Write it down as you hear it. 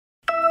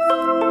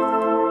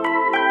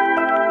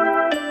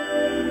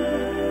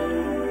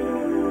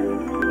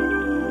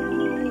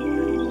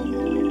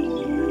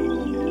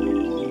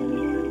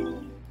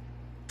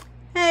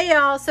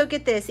also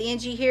get this,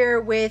 Angie here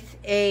with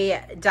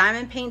a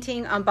diamond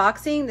painting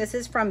unboxing. This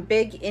is from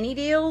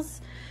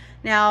Biganydeals.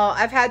 Now,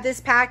 I've had this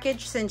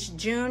package since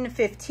June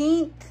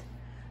 15th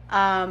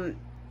of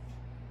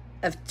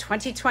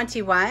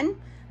 2021.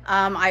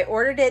 I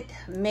ordered it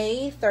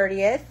May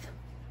 30th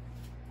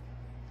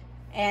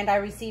and I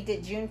received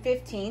it June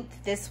 15th.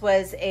 This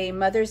was a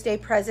Mother's Day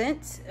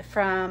present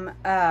from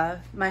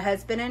my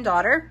husband and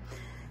daughter.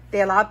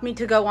 They allowed me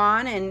to go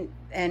on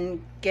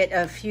and get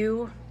a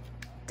few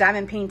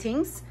diamond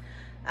paintings.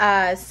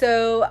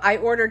 So I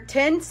ordered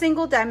 10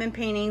 single diamond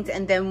paintings,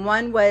 and then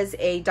one was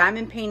a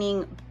diamond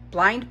painting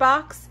blind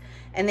box,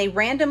 and they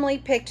randomly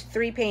picked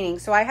 3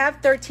 paintings. So I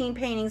have 13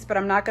 paintings, but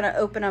I'm not going to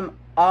open them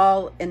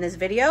all in this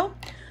video.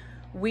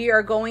 We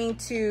are going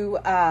to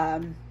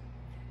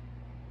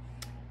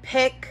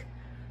pick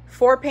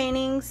 4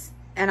 paintings,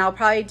 and I'll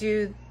probably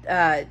do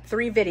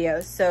 3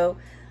 videos. So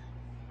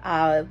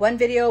one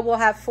video will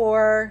have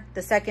 4,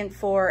 the second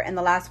 4, and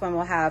the last one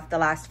will have the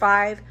last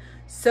 5.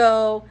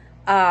 So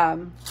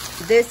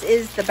this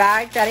is the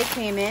bag that it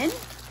came in,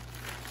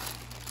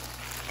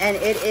 and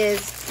it is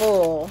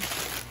full.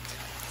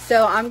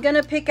 So I'm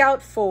gonna pick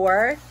out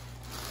 4,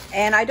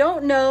 and I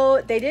don't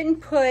know, they didn't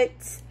put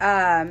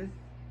the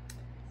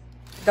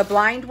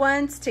blind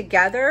ones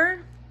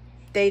together.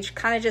 They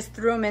kind of just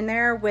threw them in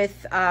there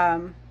with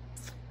the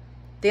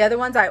other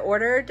ones I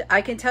ordered.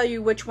 I can tell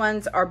you which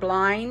ones are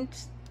blind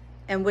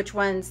and which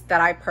ones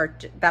that I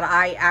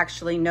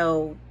actually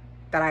know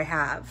that I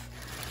have.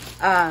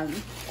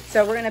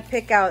 So we're gonna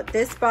pick out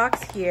this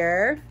box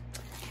here.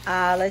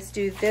 Let's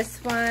do this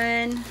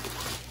one,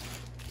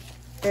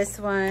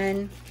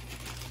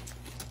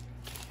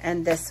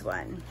 and this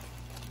one.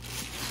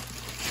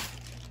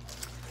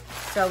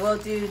 So we'll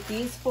do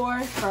these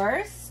 4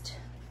 first,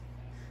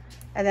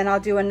 and then I'll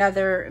do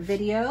another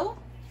video.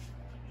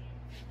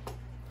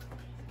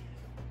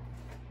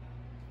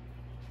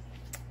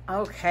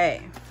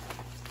 Okay.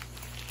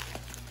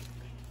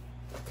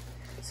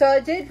 So I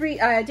did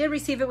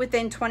receive it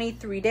within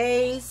 23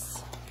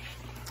 days.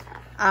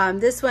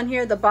 This one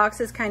here, the box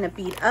is kind of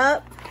beat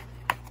up,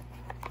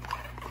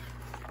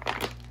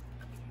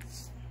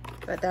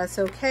 but that's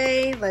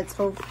okay. Let's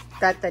hope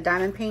that the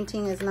diamond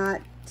painting is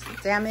not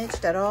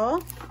damaged at all.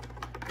 All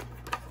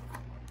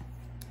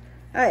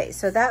right,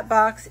 so that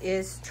box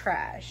is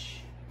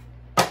trash.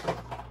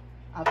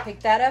 I'll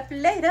pick that up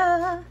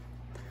later.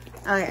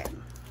 Okay.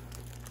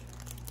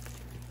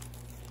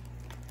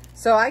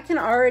 So I can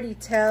already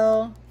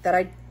tell that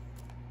I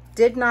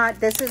did not,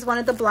 this is one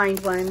of the blind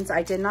ones.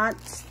 I did not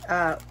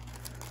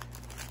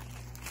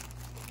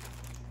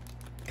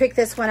pick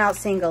this one out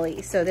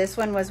singly. So this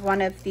one was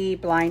one of the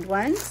blind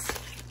ones.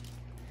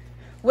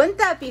 Wouldn't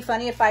that be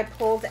funny if I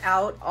pulled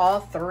out all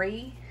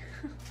 3?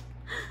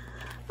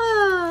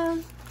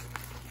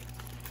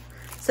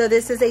 So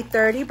this is a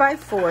 30 by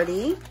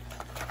 40.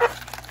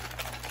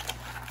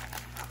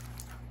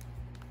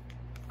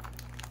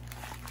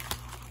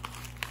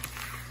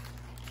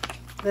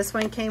 This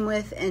one came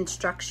with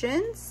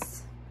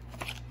instructions,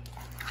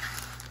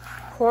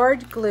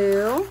 cord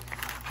glue,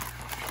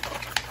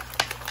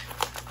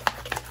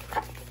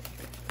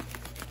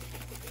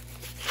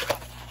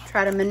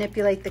 try to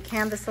manipulate the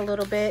canvas a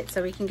little bit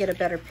so we can get a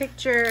better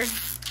picture.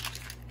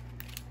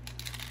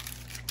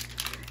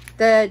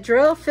 The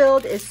drill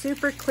field is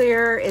super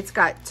clear. It's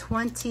got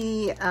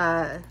 20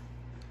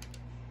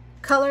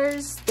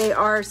 colors. They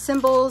are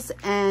symbols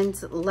and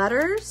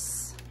letters.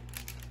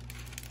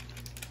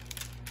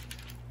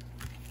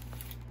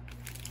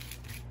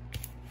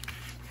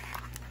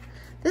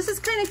 This is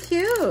kind of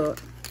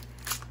cute.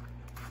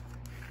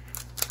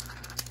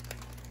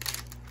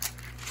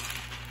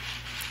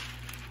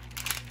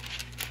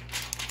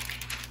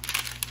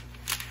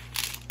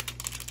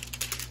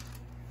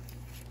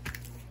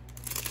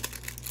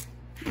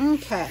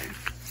 Okay.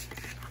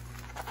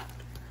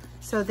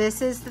 So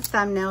this is the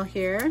thumbnail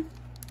here.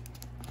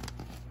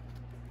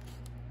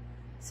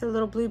 So a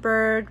little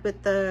bluebird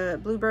with the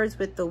bluebirds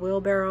with the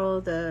wheelbarrow,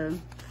 the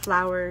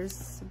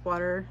flowers,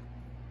 water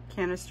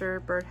canister,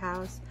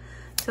 birdhouse.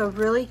 So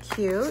really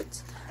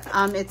cute.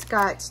 It's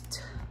got,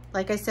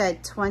 like I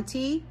said,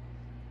 20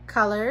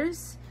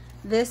 colors.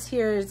 This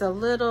here is a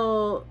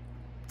little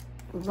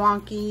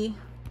wonky,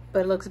 but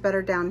it looks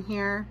better down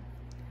here.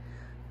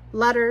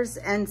 Letters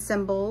and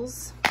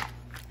symbols.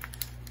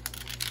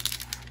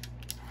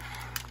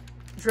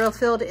 Drill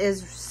field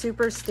is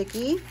super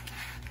sticky.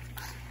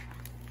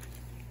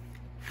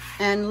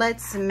 And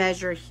let's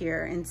measure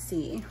here and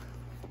see.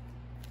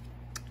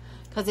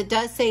 Because it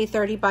does say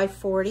 30 by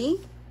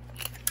 40.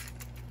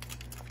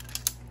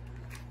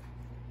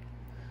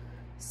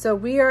 So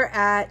we are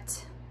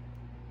at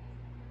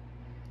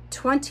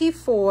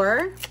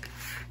 24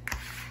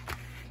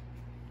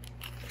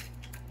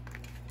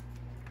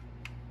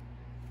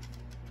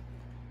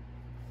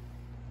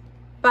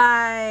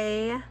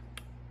 by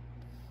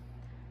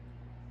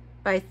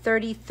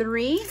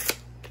 33.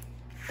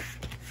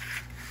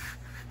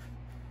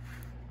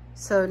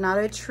 So not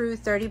a true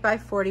 30 by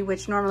 40,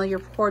 which normally your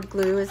poured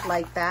glue is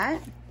like that.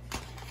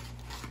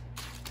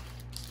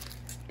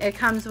 It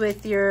comes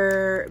with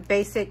your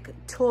basic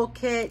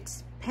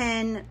toolkit,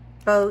 pen,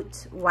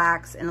 boat,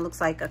 wax, and it looks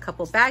like a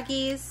couple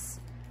baggies.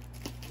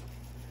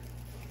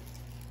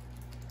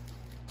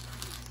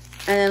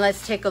 And then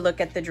let's take a look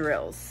at the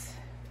drills.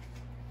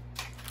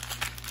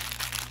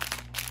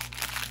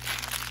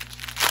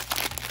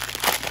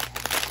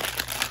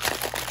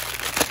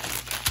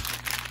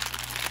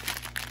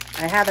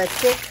 I have a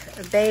sick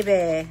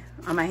baby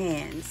on my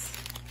hands.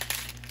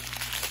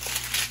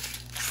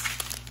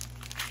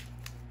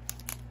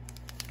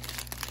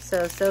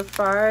 So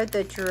far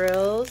the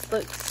drills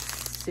look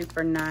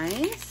super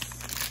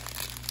nice.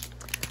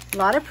 A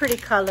lot of pretty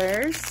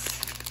colors.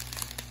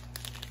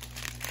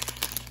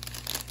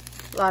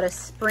 A lot of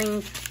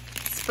spring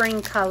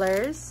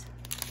colors.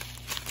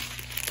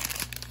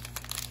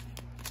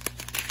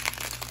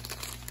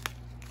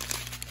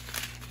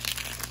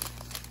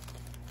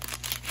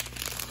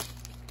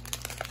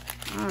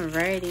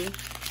 Alrighty.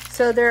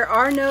 So there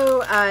are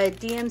no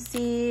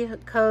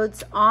DMC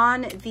codes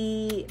on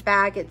the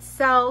bag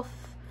itself.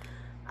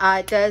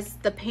 It does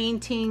the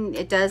painting,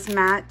 it does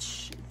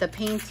match the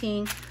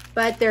painting,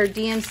 but there are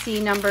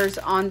DMC numbers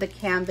on the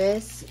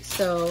canvas,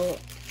 so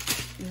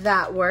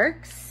that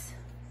works.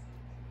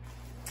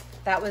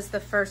 That was the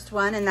first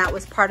one, and that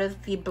was part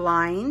of the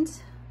blind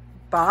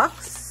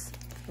box,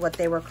 what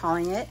they were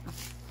calling it.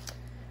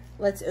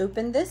 Let's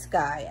open this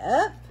guy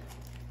up.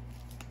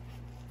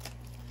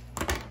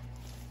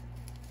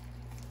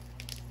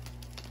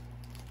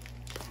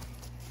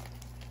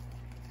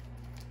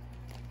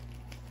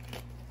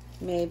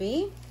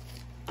 Maybe.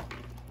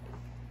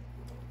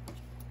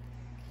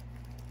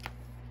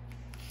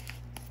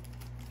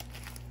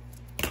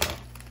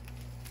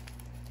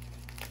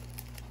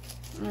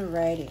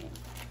 Alrighty.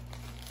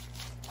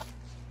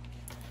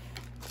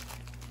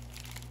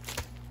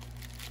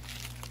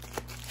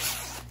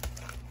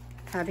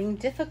 Having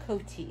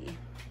difficulty.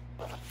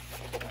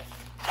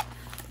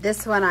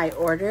 This one I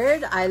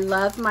ordered. I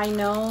love my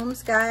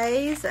gnomes,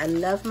 guys. I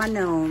love my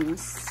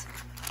gnomes.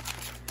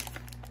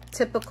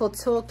 Typical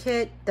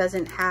toolkit,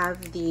 doesn't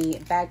have the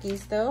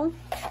baggies though.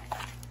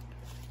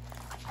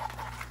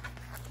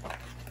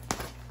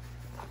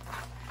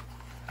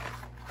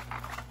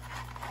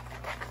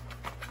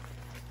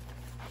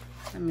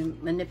 Let me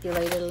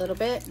manipulate it a little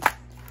bit.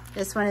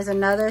 This one is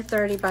another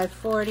 30 by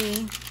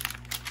 40.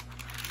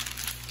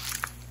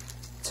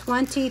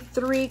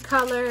 23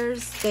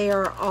 colors. They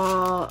are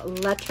all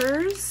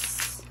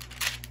letters.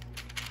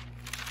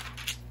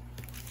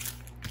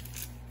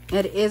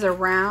 It is a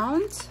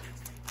round.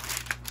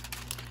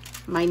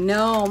 My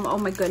gnome, oh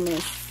my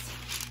goodness.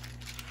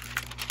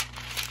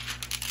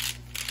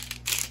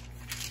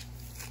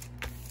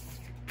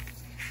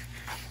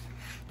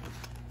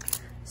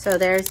 So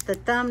there's the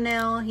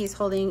thumbnail. He's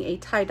holding a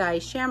tie-dye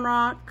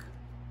shamrock.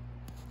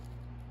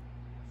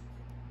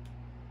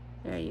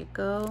 There you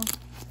go.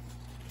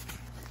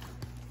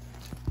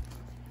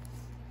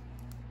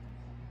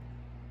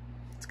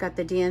 It's got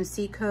the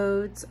DMC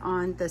codes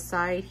on the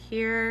side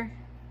here.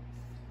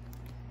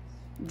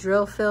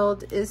 Drill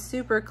field is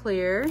super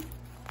clear.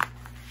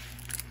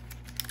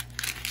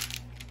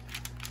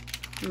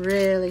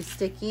 Really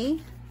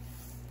sticky.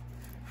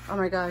 Oh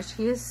my gosh,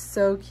 he is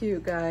so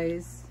cute,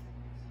 guys.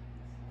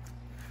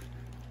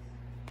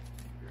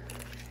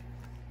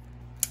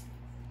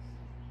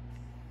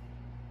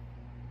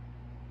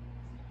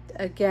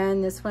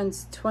 Again, this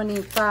one's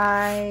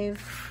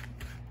 25.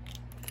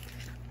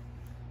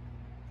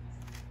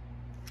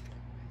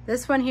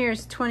 This one here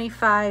is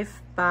 25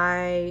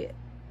 by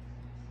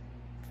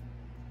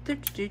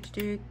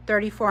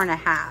 34 and a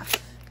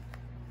half.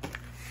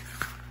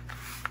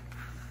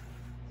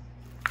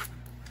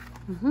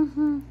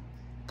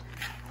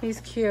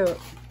 He's cute.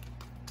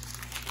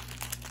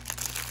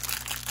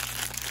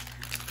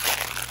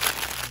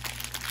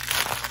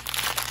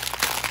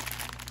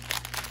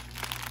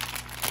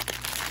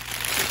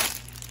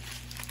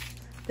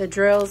 The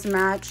drills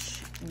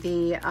match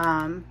the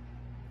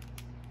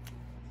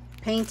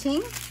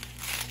painting.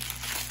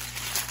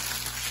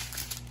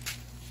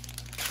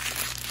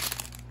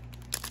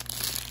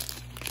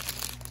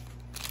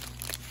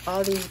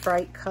 All these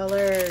bright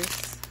colors.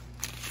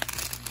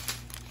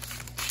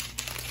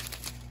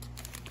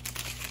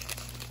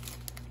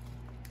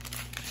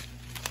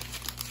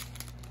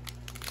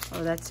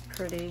 Oh, that's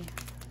pretty.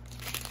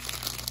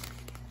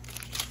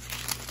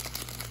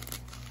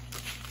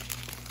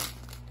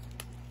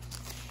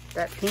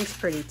 That pink's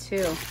pretty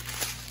too.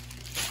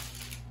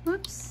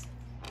 Whoops.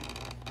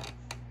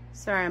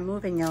 Sorry, I'm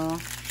moving, y'all.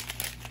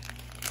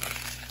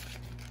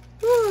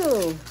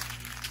 Woo!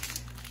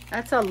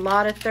 That's a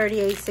lot of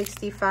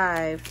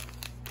 38.65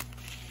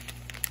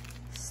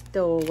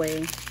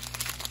 stowaway.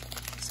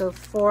 So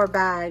 4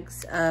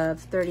 bags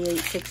of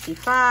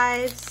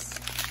 38.65s.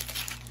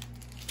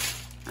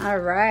 All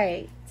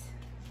right.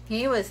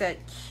 He was a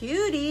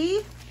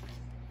cutie.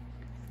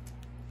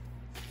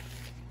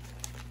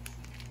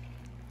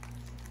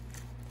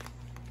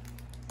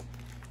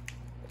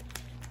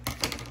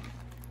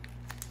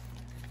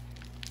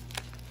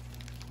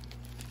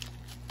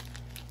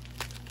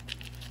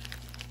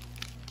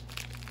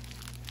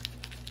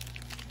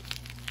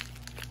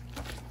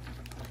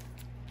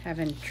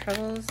 Having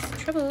troubles.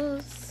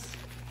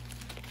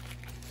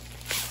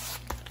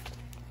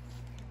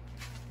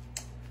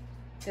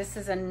 This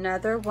is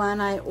another one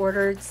I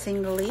ordered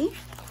singly.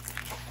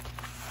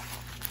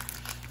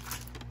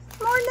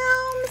 More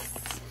gnomes.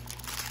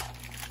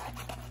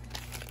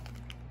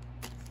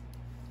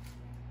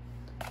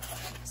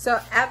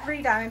 So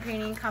every diamond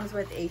painting comes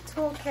with a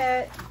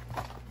toolkit.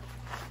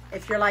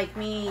 If you're like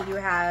me, you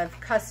have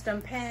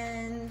custom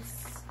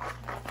pins,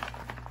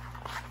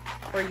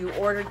 or you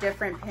order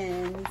different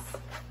pins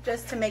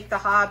just to make the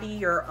hobby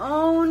your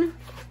own.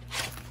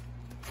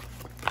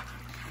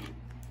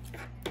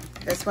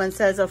 This one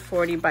says a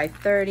 40 by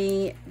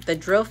 30. The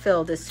drill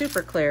field is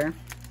super clear.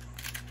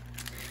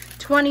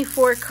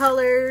 24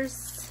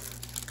 colors.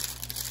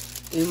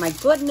 Oh my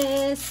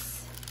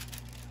goodness.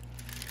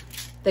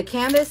 The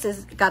canvas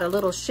has got a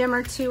little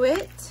shimmer to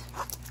it.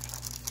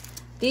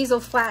 These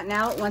will flatten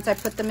out once I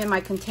put them in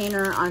my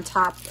container on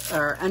top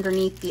or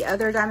underneath the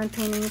other diamond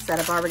paintings that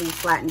have already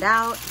flattened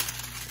out.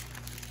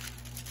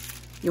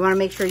 You want to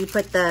make sure you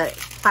put the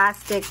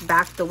plastic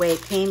back the way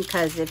it came,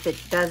 because if it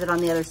does it on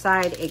the other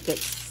side, it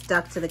gets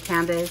stuck to the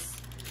canvas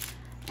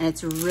and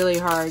it's really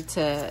hard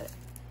to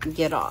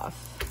get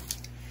off.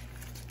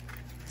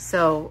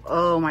 So,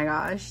 oh my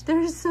gosh,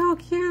 they're so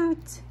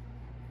cute.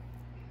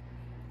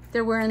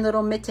 They're wearing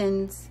little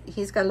mittens.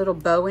 He's got a little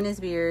bow in his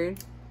beard.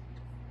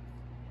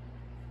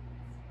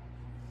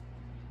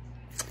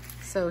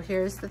 So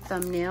here's the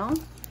thumbnail.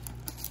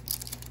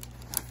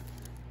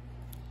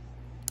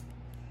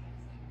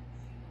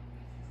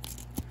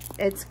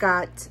 It's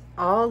got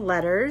all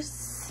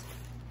letters,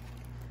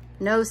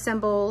 no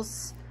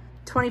symbols,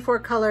 24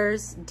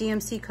 colors,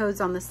 DMC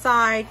codes on the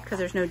side because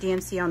there's no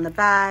DMC on the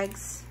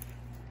bags.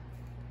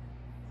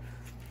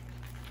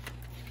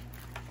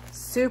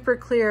 Super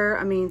clear,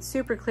 I mean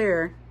super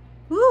clear.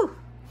 Woo!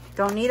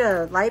 Don't need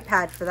a light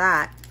pad for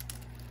that.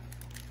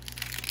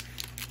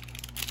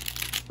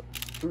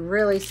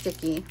 Really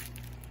sticky.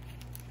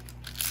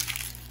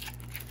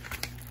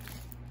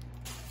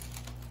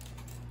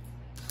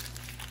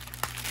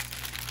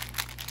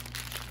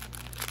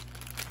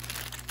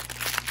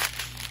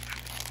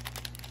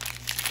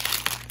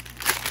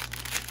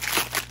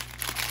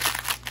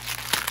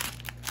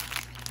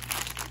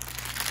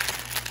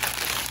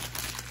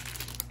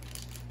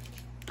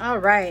 All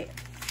right,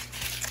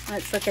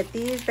 let's look at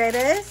these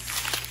babies.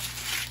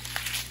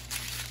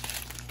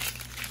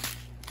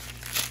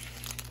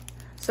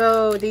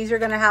 So these are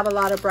gonna have a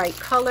lot of bright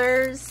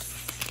colors.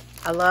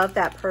 I love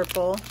that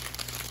purple.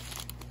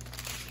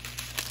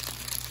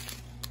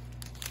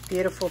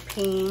 Beautiful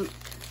pink.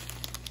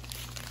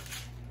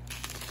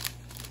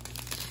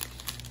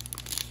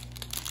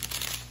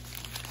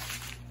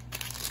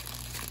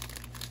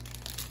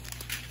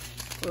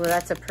 Oh,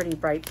 that's a pretty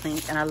bright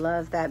pink, and I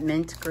love that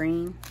mint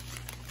green.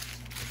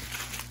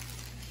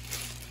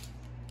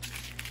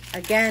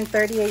 Again,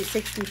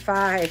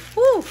 $38.65.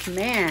 Whew,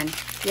 man.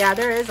 Yeah,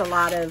 there is a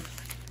lot of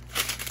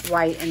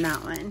white in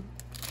that one.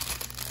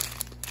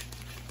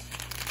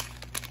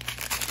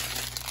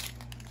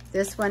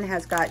 This one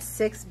has got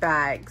 6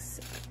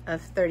 bags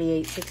of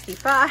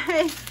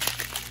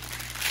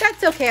 $38.65.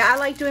 That's okay. I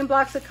like doing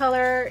blocks of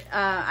color.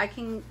 I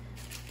can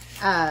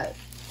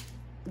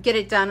get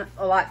it done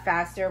a lot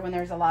faster when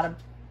there's a lot of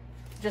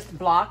just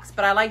blocks,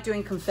 but I like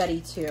doing confetti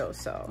too,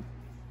 so.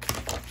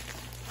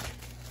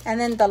 And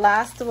then the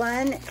last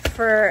one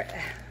for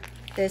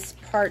this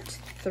part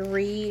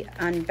 3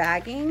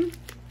 unbagging.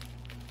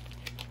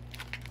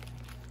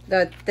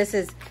 This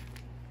is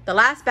the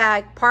last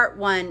bag, part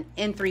 1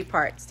 in 3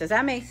 parts. Does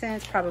that make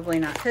sense? Probably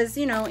not, because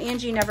you know,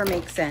 Angie never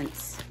makes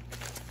sense.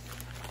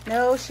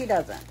 No, she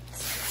doesn't.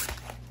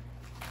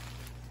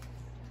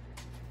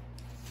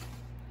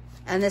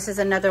 And this is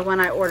another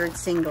one I ordered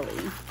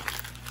singly.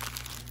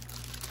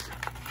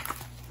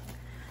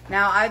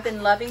 Now, I've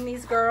been loving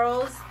these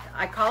girls.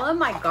 I call them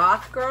my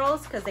goth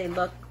girls because they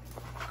look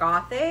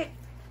gothic.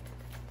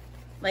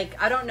 Like,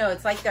 I don't know,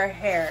 it's like their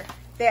hair.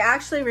 They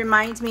actually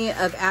remind me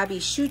of Abby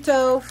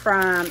Shuto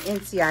from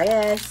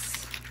NCIS.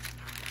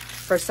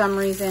 For some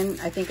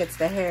reason, I think it's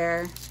the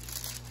hair.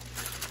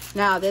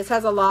 Now, this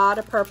has a lot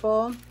of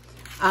purple.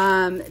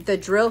 The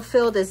drill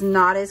field is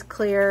not as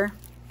clear.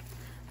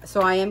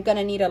 So I am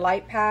gonna need a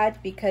light pad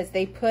because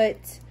they put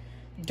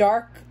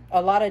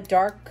a lot of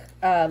dark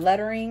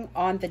lettering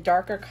on the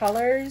darker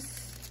colors.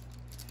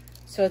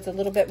 So it's a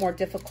little bit more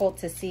difficult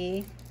to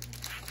see,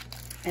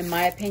 in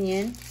my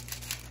opinion.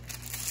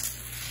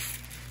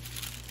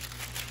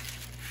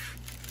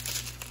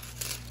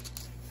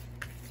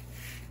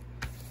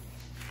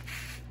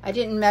 I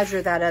didn't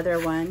measure that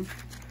other one,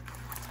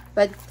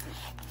 but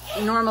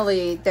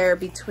normally they're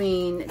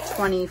between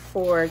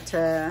 24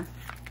 to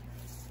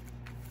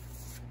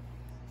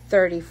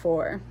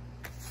 34.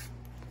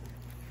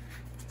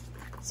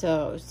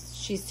 So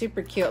she's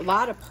super cute. A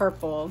lot of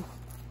purple.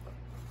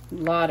 A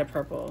lot of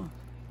purple.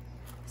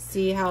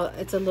 See how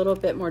it's a little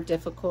bit more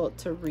difficult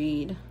to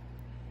read.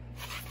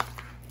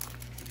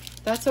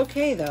 That's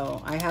okay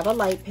though. I have a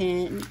light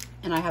pen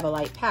and I have a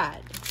light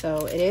pad.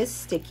 So it is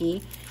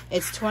sticky.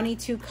 It's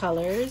 22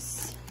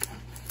 colors.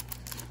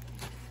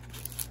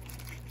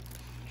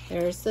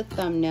 There's the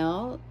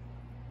thumbnail.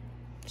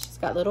 She's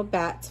got little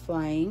bats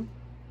flying.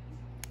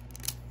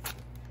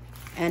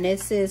 And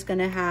this is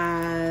gonna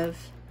have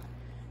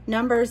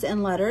numbers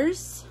and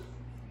letters.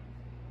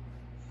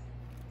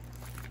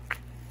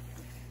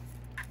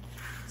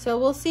 So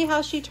we'll see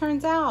how she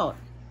turns out.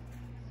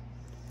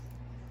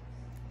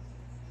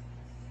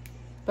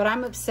 But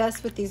I'm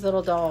obsessed with these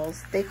little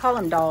dolls. They call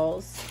them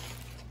dolls.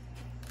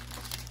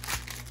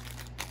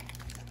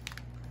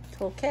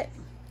 Toolkit.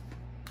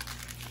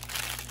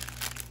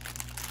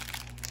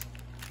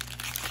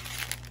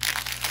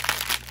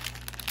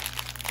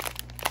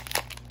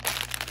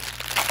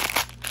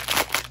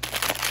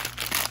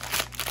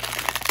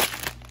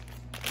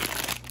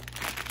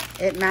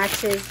 It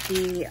matches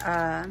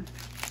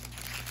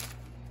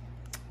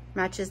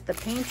the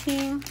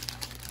painting.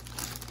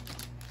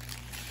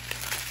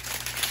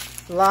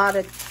 A lot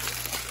of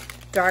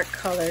dark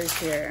colors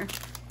here.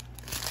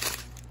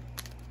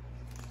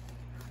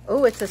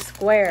 Oh, it's a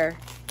square.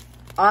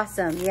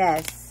 Awesome,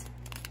 yes.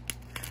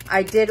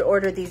 I did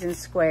order these in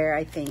square,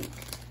 I think.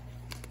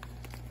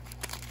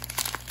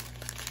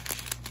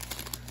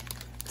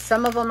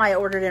 Some of them I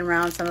ordered in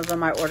round, some of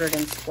them I ordered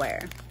in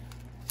square.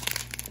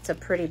 It's a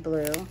pretty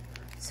blue.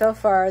 So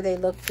far, they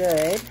look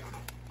good.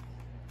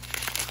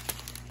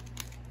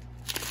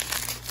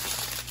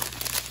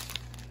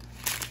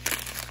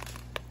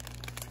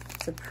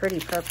 It's a pretty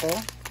purple.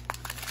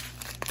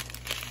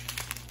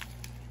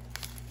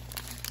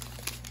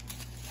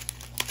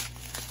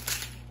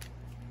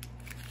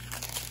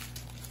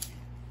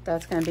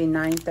 That's going to be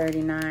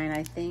 $9.39,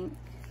 I think.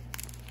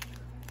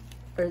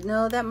 Or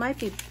no, that might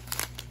be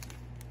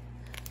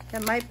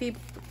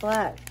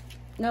black.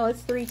 No,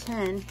 it's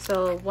 $3.10.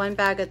 So one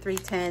bag of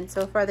 $3.10.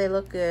 So far they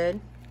look good.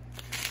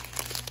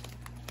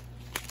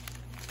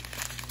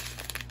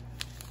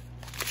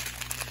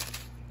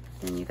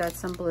 Then you got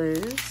some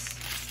blues.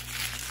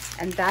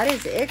 And that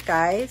is it,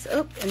 guys.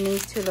 Oh, and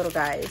these two little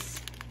guys.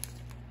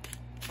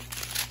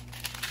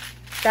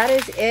 That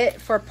is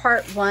it for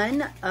part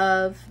 1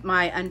 of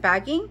my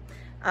unbagging.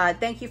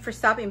 Thank you for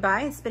stopping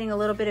by and spending a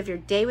little bit of your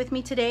day with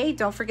me today.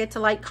 Don't forget to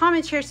like,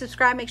 comment, share,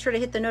 subscribe. Make sure to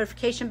hit the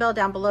notification bell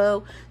down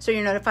below so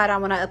you're notified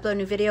on when I upload a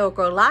new video or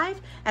go live.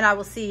 And I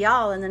will see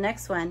y'all in the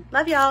next one.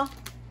 Love y'all.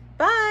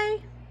 Bye.